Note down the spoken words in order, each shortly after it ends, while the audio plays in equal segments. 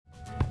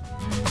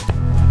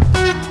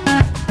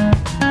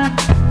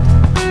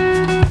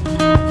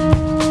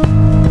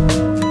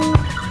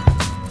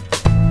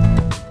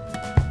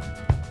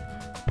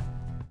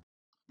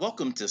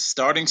welcome to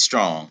Starting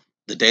Strong,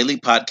 the daily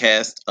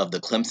podcast of the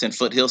Clemson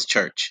Foothills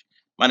Church.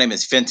 My name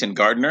is Fenton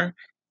Gardner,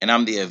 and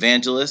I'm the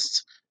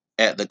evangelist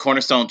at the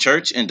Cornerstone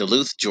Church in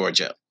Duluth,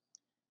 Georgia.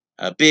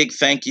 A big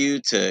thank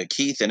you to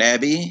Keith and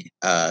Abby.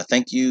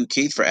 Thank you,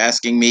 Keith, for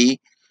asking me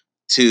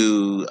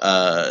to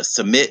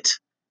submit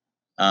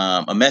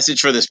a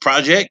message for this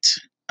project,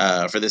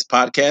 for this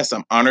podcast.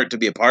 I'm honored to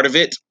be a part of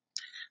it.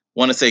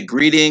 Want to say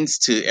greetings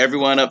to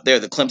everyone up there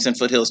at the Clemson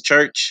Foothills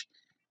Church.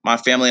 My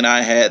family and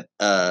I had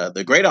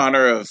the great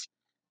honor of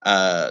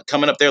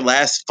coming up there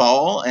last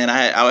fall, and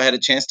I had a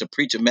chance to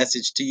preach a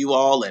message to you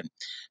all, and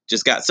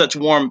just got such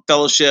warm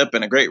fellowship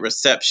and a great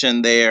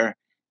reception there.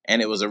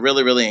 And it was a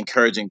really, really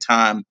encouraging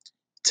time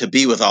to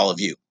be with all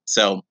of you.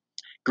 So,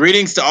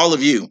 greetings to all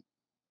of you.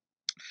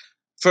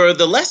 For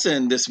the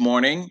lesson this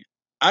morning,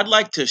 I'd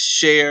like to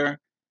share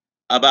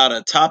about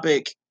a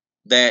topic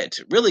that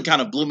really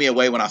kind of blew me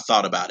away when I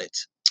thought about it.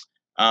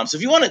 So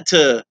if you wanted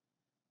to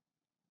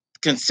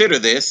consider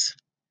this,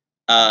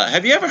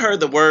 have you ever heard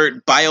the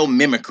word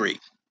biomimicry?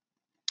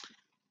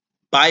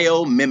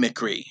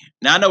 Biomimicry.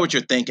 Now, I know what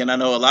you're thinking. I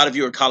know a lot of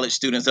you are college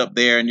students up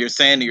there, and you're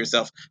saying to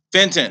yourself,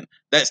 Fenton,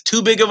 that's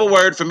too big of a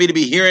word for me to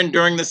be hearing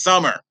during the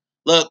summer.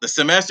 Look, the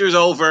semester's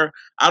over.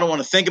 I don't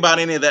want to think about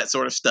any of that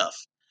sort of stuff.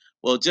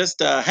 Well, just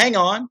hang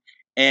on,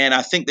 and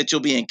I think that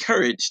you'll be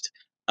encouraged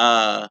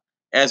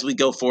as we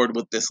go forward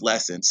with this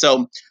lesson.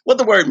 So what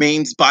the word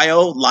means,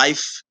 bio,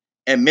 life,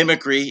 and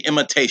mimicry,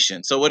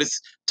 imitation. So what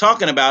it's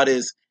talking about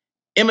is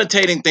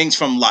imitating things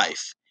from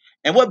life.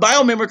 And what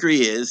biomimicry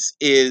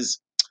is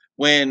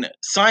when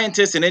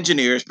scientists and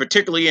engineers,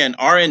 particularly in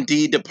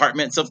R&D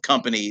departments of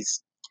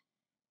companies,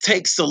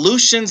 take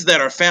solutions that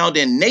are found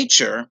in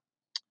nature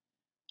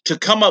to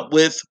come up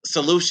with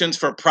solutions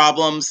for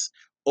problems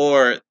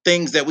or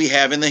things that we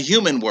have in the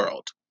human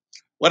world.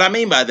 What I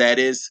mean by that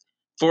is,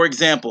 for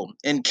example,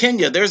 in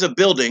Kenya, there's a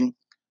building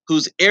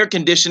whose air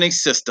conditioning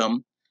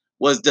system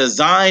was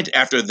designed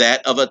after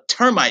that of a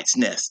termite's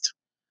nest.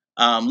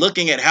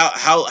 Looking at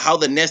how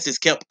the nest is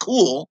kept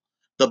cool,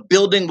 the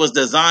building was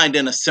designed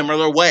in a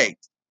similar way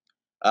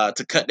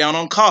to cut down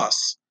on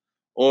costs.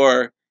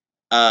 Or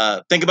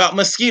think about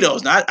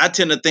mosquitoes. Now, I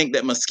tend to think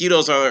that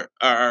mosquitoes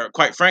are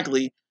quite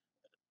frankly,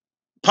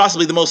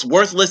 possibly the most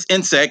worthless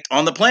insect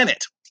on the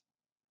planet.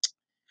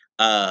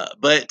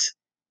 But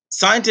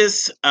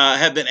scientists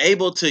have been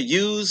able to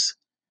use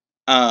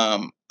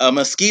a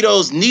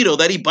mosquito's needle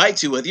that he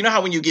bites you with. You know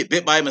how when you get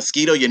bit by a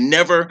mosquito, you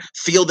never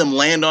feel them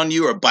land on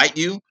you or bite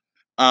you?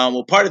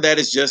 Well, part of that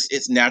is just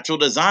its natural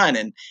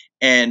design.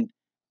 And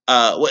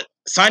what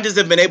scientists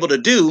have been able to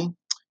do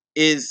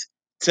is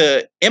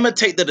to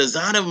imitate the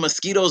design of a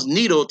mosquito's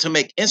needle to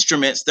make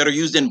instruments that are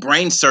used in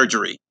brain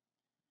surgery.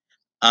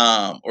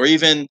 Or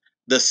even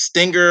the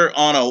stinger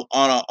on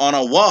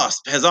a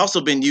wasp has also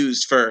been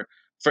used for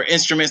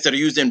instruments that are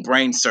used in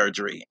brain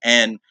surgery.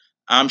 And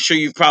I'm sure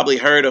you've probably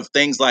heard of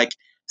things like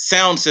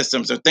sound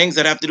systems or things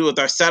that have to do with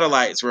our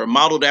satellites were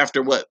modeled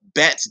after what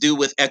bats do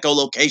with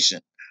echolocation.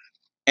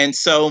 And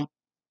so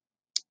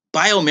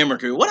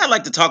biomimicry, what I'd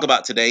like to talk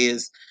about today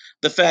is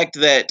the fact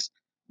that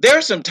there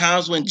are some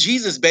times when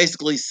Jesus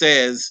basically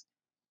says,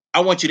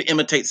 I want you to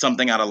imitate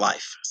something out of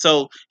life.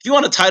 So if you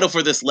want a title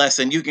for this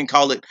lesson, you can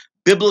call it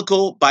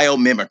Biblical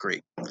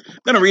Biomimicry. I'm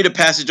going to read a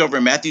passage over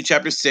in Matthew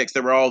chapter 6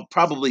 that we're all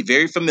probably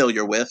very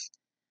familiar with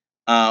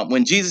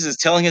when Jesus is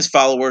telling his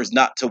followers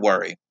not to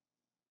worry.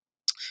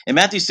 In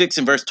Matthew 6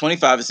 and verse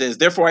 25, it says,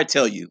 Therefore I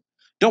tell you,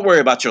 don't worry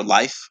about your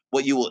life,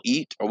 what you will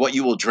eat or what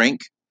you will drink,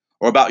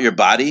 or about your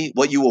body,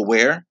 what you will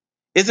wear.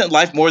 Isn't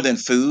life more than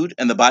food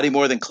and the body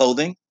more than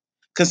clothing?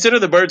 Consider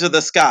the birds of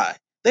the sky.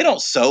 They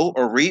don't sow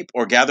or reap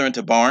or gather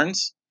into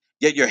barns,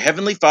 yet your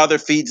heavenly Father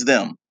feeds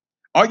them.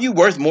 Aren't you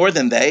worth more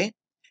than they?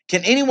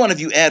 Can any one of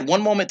you add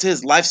one moment to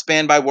his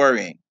lifespan by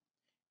worrying?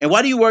 And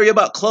why do you worry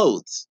about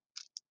clothes?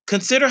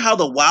 Consider how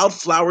the wild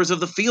flowers of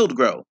the field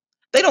grow.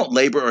 They don't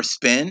labor or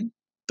spin,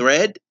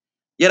 thread.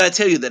 Yet I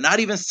tell you that not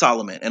even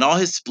Solomon in all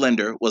his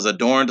splendor was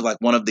adorned like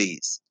one of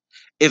these.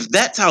 If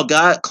that's how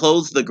God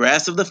clothes the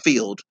grass of the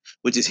field,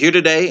 which is here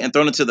today and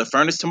thrown into the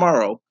furnace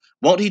tomorrow,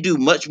 won't he do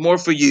much more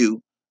for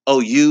you, O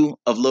you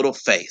of little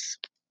faith?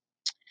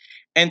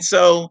 And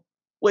so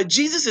what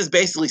Jesus is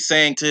basically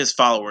saying to his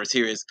followers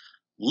here is,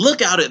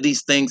 look out at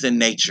these things in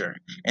nature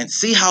and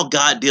see how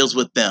God deals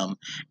with them.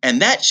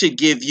 And that should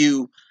give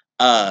you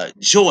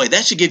joy.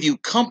 That should give you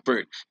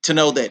comfort to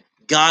know that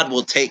God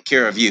will take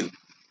care of you.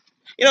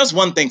 You know, it's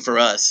one thing for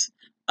us.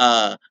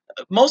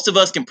 Most of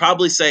us can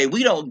probably say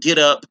we don't get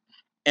up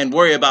and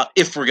worry about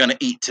if we're going to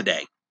eat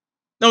today.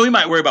 No, we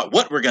might worry about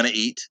what we're going to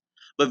eat,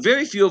 but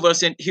very few of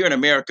us here in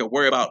America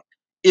worry about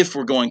if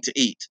we're going to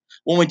eat.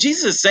 Well, when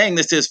Jesus is saying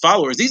this to his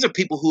followers, these are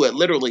people who had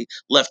literally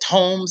left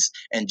homes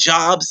and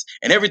jobs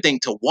and everything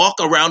to walk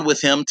around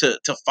with him,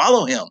 to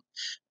follow him.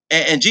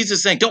 And Jesus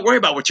is saying, don't worry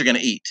about what you're going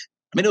to eat.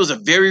 I mean, it was a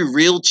very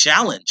real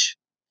challenge.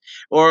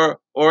 Or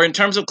in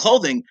terms of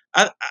clothing,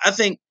 I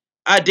think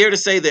I dare to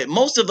say that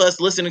most of us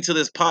listening to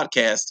this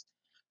podcast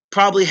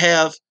probably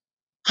have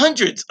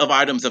hundreds of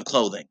items of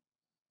clothing.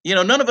 You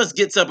know, none of us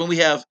gets up and we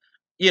have,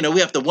 we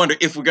have to wonder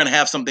if we're going to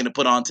have something to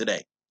put on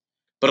today.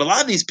 But a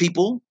lot of these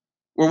people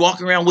were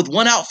walking around with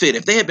one outfit.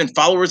 If they had been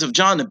followers of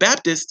John the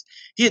Baptist,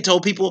 he had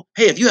told people,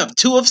 hey, if you have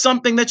two of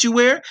something that you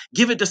wear,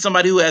 give it to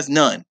somebody who has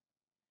none.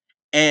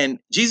 And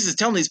Jesus is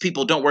telling these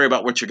people, don't worry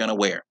about what you're going to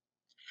wear.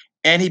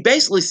 And he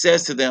basically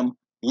says to them,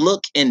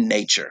 look in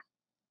nature.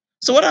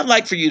 So what I'd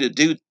like for you to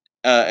do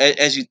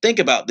as you think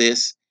about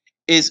this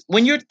is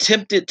when you're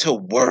tempted to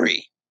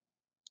worry,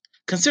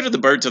 consider the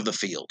birds of the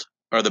field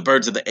or the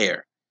birds of the air.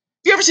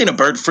 Have you ever seen a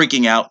bird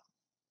freaking out? Have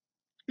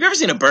you ever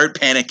seen a bird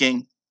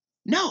panicking?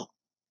 No.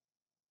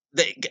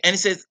 And it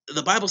says,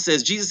 the Bible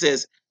says, Jesus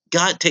says,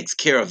 God takes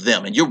care of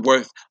them and you're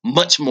worth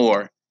much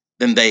more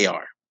than they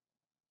are.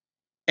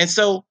 And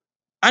so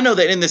I know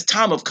that in this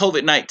time of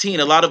COVID-19,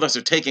 a lot of us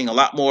are taking a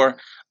lot more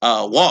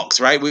walks,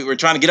 right? We're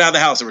trying to get out of the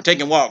house, and we're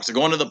taking walks or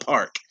going to the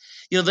park.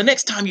 The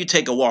next time you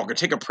take a walk or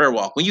take a prayer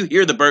walk, when you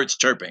hear the birds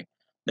chirping,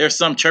 there's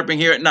some chirping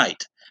here at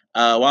night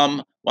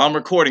while I'm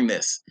recording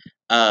this.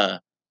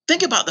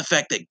 Think about the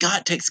fact that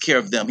God takes care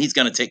of them. He's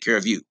going to take care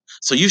of you.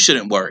 So you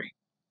shouldn't worry.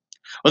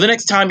 Or the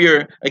next time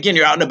you're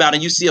out and about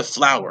and you see a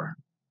flower,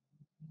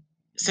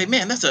 say,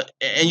 man,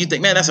 and you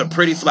think, man, that's a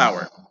pretty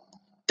flower.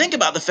 Think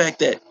about the fact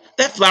that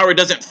that flower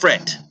doesn't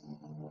fret.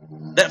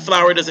 That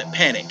flower doesn't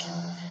panic.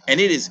 And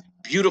it is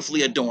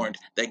beautifully adorned,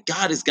 that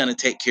God is going to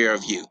take care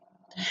of you.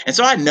 And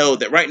so I know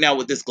that right now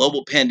with this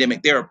global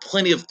pandemic, there are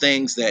plenty of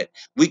things that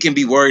we can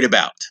be worried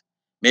about.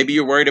 Maybe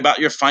you're worried about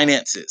your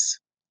finances,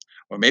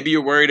 or maybe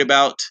you're worried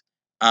about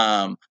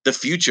the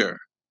future.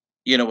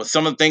 With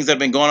some of the things that have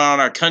been going on in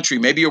our country,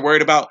 maybe you're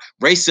worried about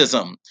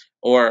racism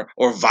or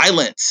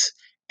violence.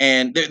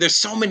 And there's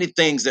so many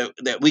things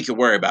that we could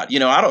worry about.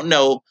 I don't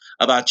know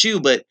about you,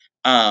 but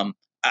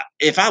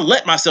if I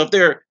let myself,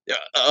 there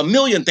are a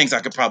million things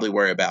I could probably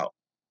worry about.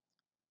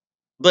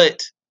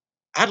 But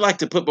I'd like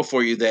to put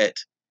before you that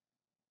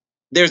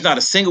there's not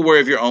a single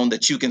worry of your own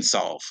that you can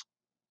solve.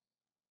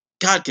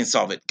 God can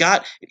solve it.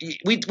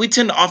 We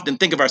tend to often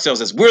think of ourselves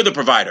as we're the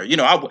provider.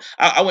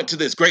 I went to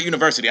this great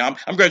university. I'm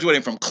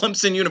graduating from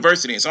Clemson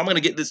University, and so I'm going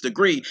to get this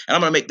degree, and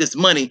I'm going to make this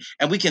money.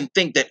 And we can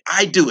think that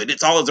I do it.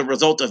 It's all as a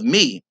result of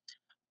me.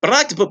 But I'd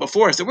like to put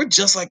before us that we're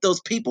just like those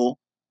people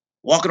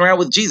walking around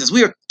with Jesus.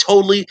 We are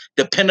totally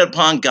dependent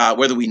upon God,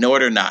 whether we know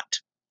it or not.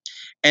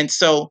 And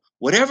so,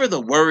 whatever the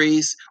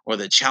worries or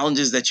the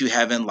challenges that you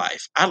have in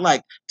life, I'd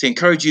like to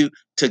encourage you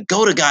to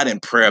go to God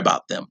in prayer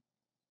about them,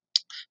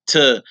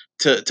 to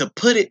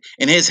put it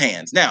in His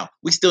hands. Now,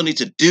 we still need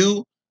to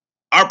do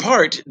our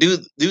part, do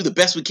the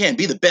best we can,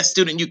 be the best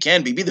student you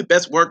can be the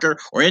best worker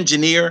or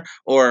engineer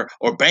or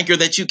banker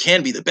that you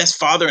can be, the best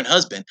father and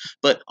husband.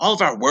 But all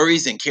of our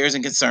worries and cares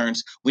and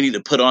concerns, we need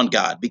to put on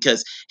God,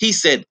 because He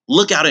said,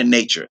 look out in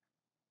nature.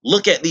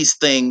 Look at these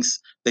things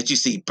that you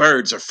see,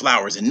 birds or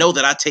flowers, and know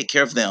that I take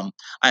care of them.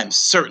 I am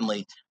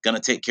certainly going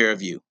to take care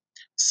of you.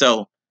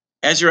 So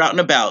as you're out and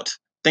about,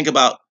 think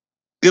about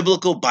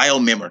biblical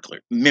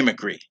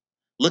biomimicry.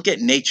 Look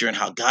at nature and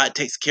how God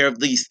takes care of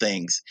these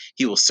things.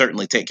 He will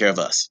certainly take care of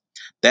us.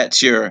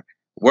 That's your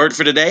word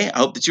for today. I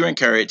hope that you're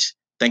encouraged.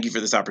 Thank you for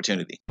this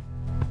opportunity.